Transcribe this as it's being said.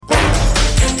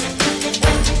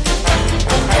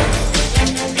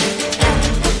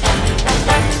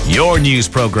Your news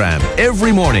program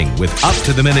every morning with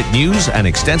up-to-the-minute news and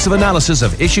extensive analysis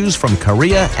of issues from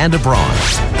Korea and abroad.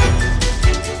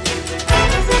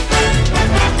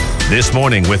 This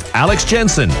morning with Alex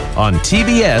Jensen on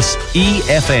TBS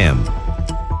EFM.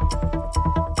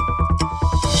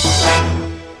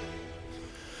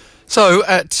 So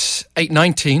at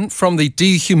 8:19, from the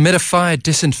dehumidifier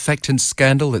disinfectant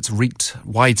scandal that's wreaked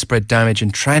widespread damage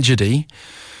and tragedy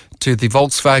to the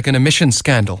Volkswagen emissions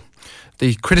scandal,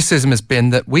 the criticism has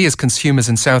been that we as consumers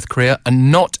in South Korea are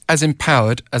not as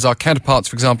empowered as our counterparts,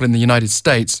 for example, in the United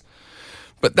States.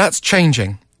 But that's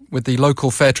changing, with the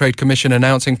local Fair Trade Commission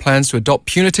announcing plans to adopt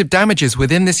punitive damages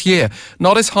within this year.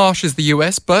 Not as harsh as the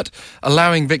US, but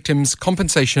allowing victims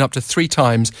compensation up to 3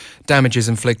 times damages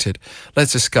inflicted.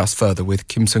 Let's discuss further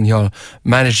with Sung Youl,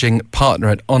 managing partner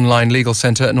at Online Legal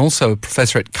Centre and also a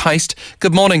professor at KAIST.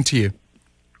 Good morning to you.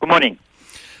 Good morning.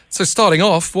 So starting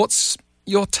off, what's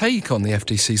your take on the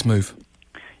FTC's move?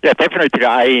 Yeah, definitely.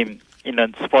 I'm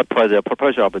in support for the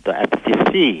proposal of the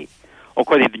FTC.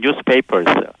 According to newspapers,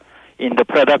 in the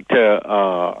product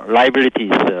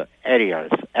liabilities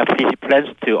areas, FTC plans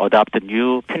to adopt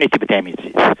new punitive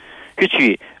damages, which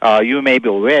you may be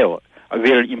aware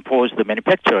will impose the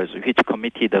manufacturers which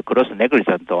committed gross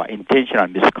negligence or intentional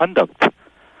misconduct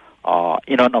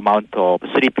in an amount of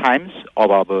 3 times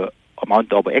above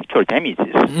amount of actual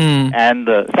damages. And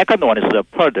the second one is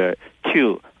further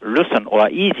to loosen or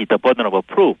ease the burden of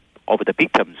proof of the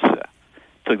victims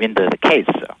to win the case.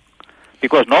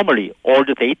 Because normally all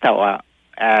the data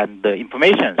and the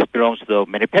information belongs to the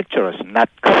manufacturers, not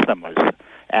customers.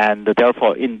 And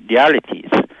therefore, in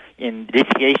realities, in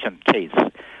litigation case,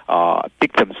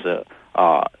 victims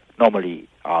normally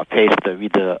faced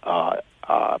with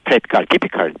practical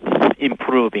difficulties in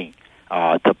proving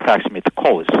the proximate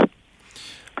cause.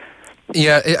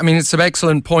 Yeah, I mean, it's some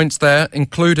excellent points there,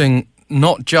 including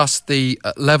not just the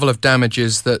level of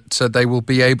damages that they will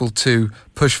be able to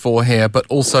push for here, but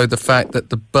also the fact that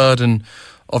the burden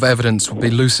of evidence will be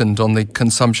loosened on the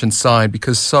consumption side,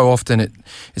 because so often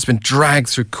it's been dragged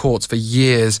through courts for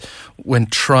years when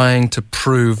trying to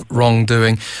prove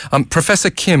wrongdoing. Professor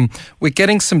Kim, we're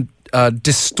getting some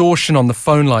distortion on the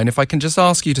phone line. If I can just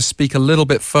ask you to speak a little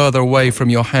bit further away from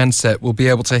your handset, we'll be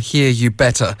able to hear you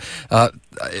better.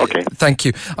 Okay. Thank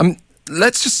you.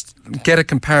 Let's just get a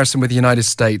comparison with the United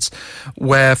States,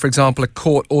 where, for example, a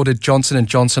court ordered Johnson &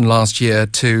 Johnson last year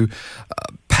to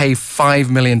pay $5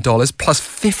 million plus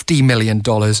 $50 million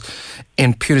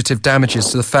in punitive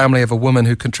damages to the family of a woman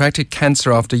who contracted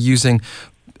cancer after using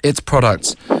its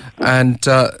products. And,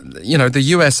 the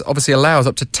US obviously allows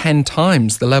up to 10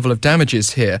 times the level of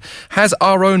damages here. Has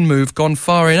our own move gone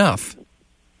far enough?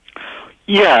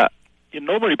 Yeah,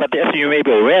 normally, but as you may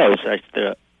be aware,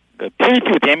 the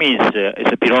punitive damage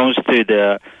belongs to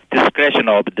the discretion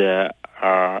of the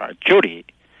jury,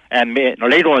 and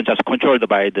later on just controlled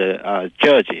by the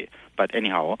judge. But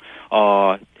anyhow,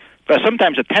 but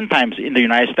sometimes 10 times in the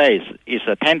United States is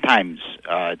 10 times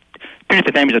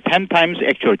punitive damage, 10 times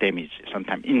actual damage.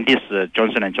 Sometimes in this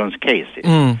Johnson & Johnson case,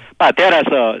 but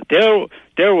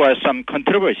there were some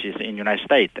controversies in the United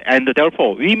States, and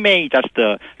therefore we may just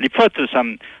refer to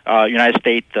some United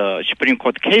States Supreme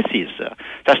Court cases,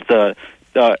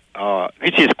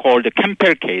 which is called the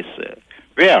Kiml case,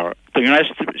 where the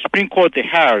United Supreme Court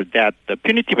held that the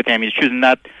punitive damage should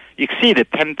not exceed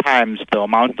 10 times the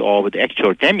amount of the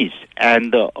actual damage,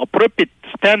 and the appropriate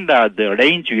standard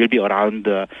range will be around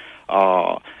 3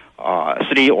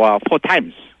 or 4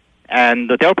 times, and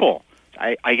therefore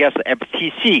I guess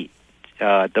FTC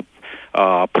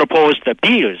proposed the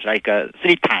bills like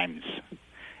 3 times,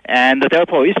 and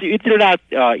therefore it's not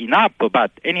enough.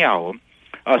 But anyhow,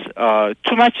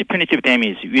 too much punitive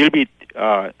damage will be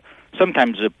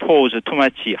sometimes pose too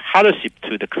much hardship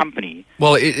to the company.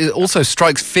 Well, it also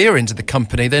strikes fear into the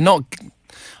company. They're not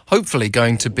hopefully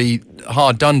going to be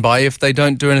hard done by if they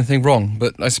don't do anything wrong.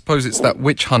 But I suppose it's that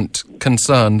witch hunt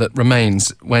concern that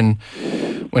remains when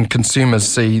consumers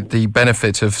see the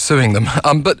benefit of suing them.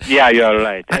 But yeah, you are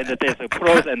right. And there's a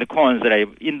pros and the cons, right?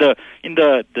 In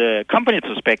the company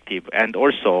perspective and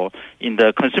also in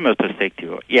the consumer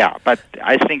perspective. Yeah, but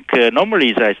I think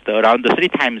normally it's around 3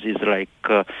 times is like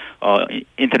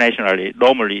internationally.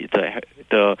 Normally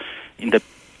in the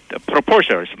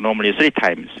proportions normally 3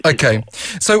 times. Okay,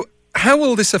 so how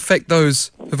will this affect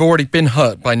those who've already been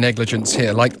hurt by negligence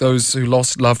here, like those who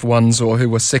lost loved ones or who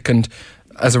were sickened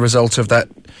as a result of that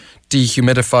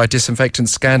dehumidifier disinfectant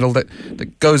scandal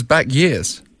that goes back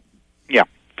years? Yeah,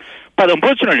 but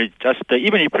unfortunately,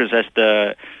 even if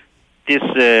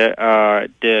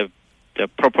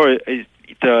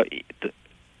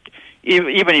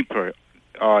even if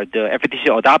the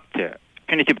FTC adopt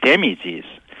punitive damages,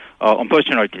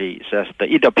 unfortunately,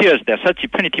 it appears that such a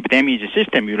punitive damage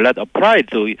system will not apply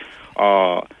to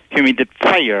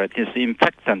humidifier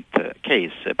disinfectant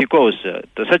case because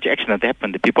such accident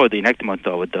happened before the enactment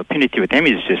of the punitive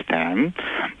damage system.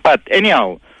 But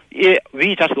anyhow,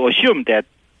 we just assume that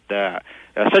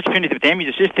such punitive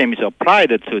damage system is applied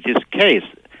to this case.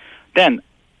 Then,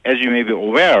 as you may be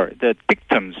aware, the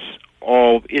victims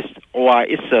of its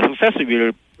success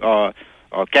will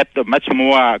get much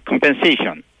more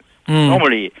compensation.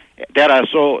 Normally, there are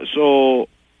so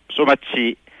much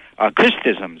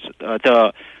criticisms.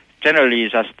 Generally,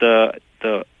 just the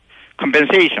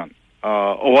compensation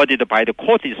awarded by the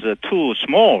court is too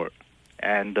small,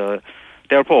 and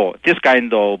therefore this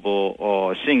kind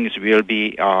of things will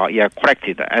be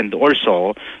corrected, and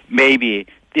also maybe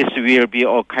this will be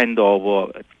a kind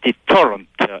of deterrent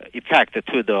effect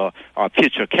to the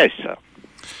future case.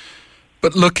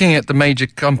 But looking at the major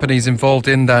companies involved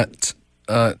in that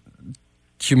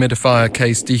dehumidifier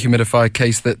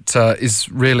case that is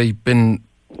really been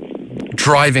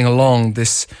driving along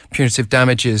this punitive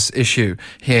damages issue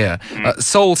here.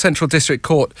 Seoul Central District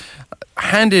Court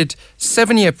handed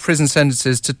 7-year prison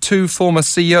sentences to 2 former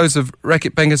CEOs of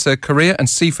Reckitt Benckiser Korea and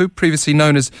Seafood, previously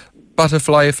known as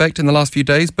Butterfly Effect, in the last few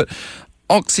days. But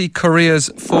Oxy Korea's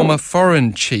former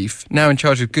foreign chief, now in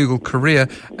charge of Google Korea,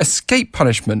 escaped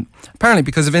punishment, apparently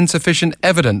because of insufficient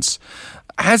evidence.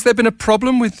 Has there been a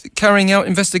problem with carrying out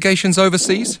investigations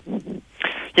overseas?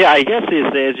 Yeah, I guess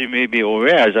as you may be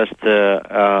aware, just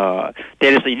there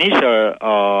is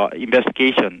initial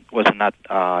investigation was not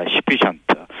sufficient.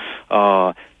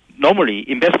 Normally,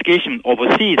 investigation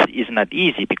overseas is not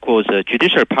easy because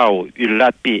judicial power will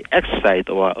not be exercised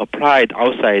or applied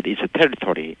outside its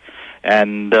territory.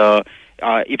 And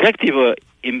effective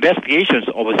investigations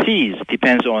overseas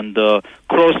depends on the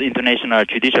close international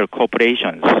judicial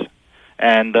cooperations.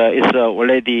 And it's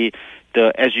already,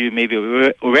 as you may be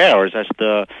aware, just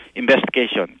the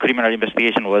criminal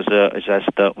investigation was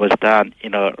done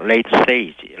in a late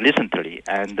stage recently,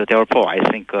 and therefore I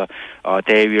think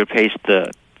they would face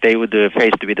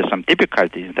with some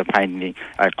difficulties in finding,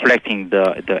 collecting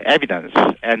the evidence,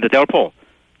 and therefore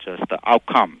just the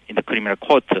outcome in the criminal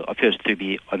court appears to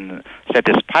be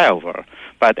unsatisfiable.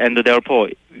 And therefore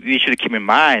we should keep in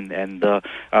mind, and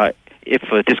if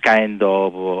this kind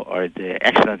of the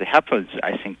accident happens,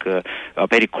 I think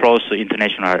very close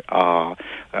international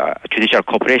judicial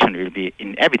cooperation will be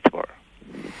inevitable.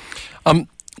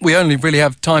 We only really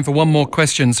have time for one more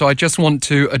question, so I just want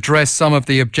to address some of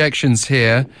the objections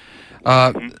here.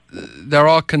 There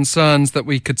are concerns that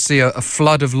we could see a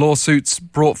flood of lawsuits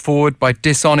brought forward by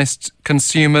dishonest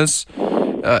consumers.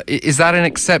 Is that an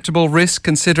acceptable risk,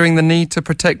 considering the need to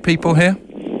protect people here?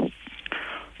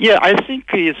 Yeah, I think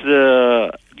it's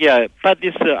but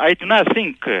I do not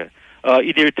think it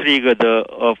will trigger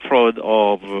the fraud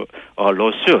of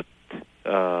lawsuit.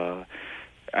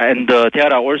 And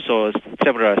there are also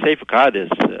several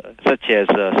safeguards, such as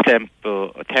stamp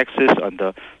taxes and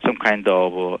some kind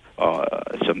of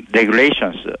some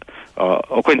regulations.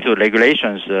 According to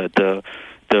regulations, the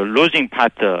losing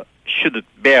party should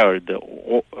bear the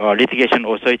litigation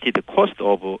authority the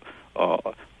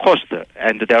cost,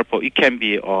 and therefore it can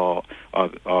be a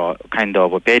kind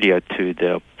of a barrier to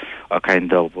the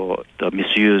kind of the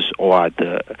misuse or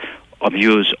the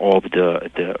abuse of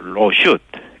the lawsuit.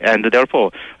 And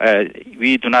therefore,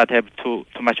 we do not have too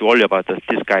much worry about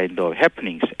this kind of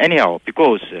happenings. Anyhow,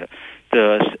 because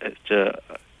the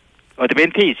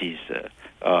advantages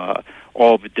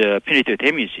of the punitive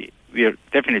damage will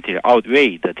definitely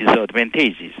outweigh the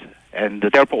disadvantages. And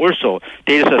therefore, also,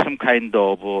 there is some kind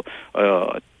of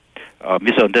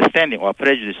misunderstanding or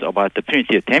prejudice about the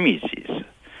punitive damages.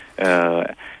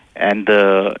 And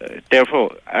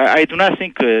therefore, I do not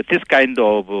think this kind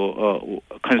of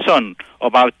concern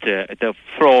about the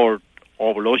fraud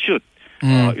of lawsuit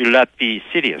will not be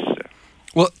serious.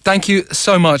 Well, thank you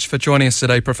so much for joining us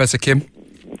today, Professor Kim.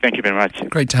 Thank you very much.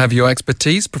 Great to have your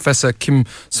expertise. Professor Kim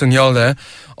Sung Youl there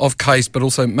of CASE, but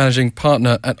also managing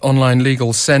partner at Online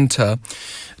Legal Centre.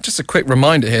 Just a quick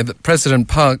reminder here that President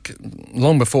Park,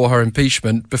 long before her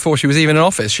impeachment, before she was even in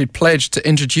office, she'd pledged to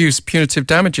introduce punitive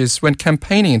damages when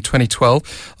campaigning in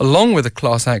 2012, along with a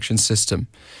class action system.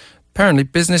 Apparently,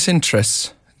 business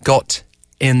interests got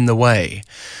in the way.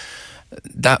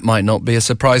 That might not be a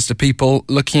surprise to people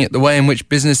looking at the way in which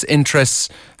business interests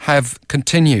have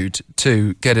continued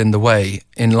to get in the way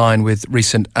in line with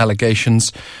recent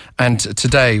allegations. And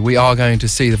today we are going to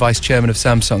see the Vice Chairman of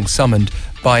Samsung summoned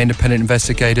by independent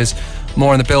investigators.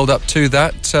 More in the build-up to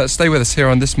that. Stay with us here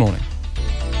on This Morning.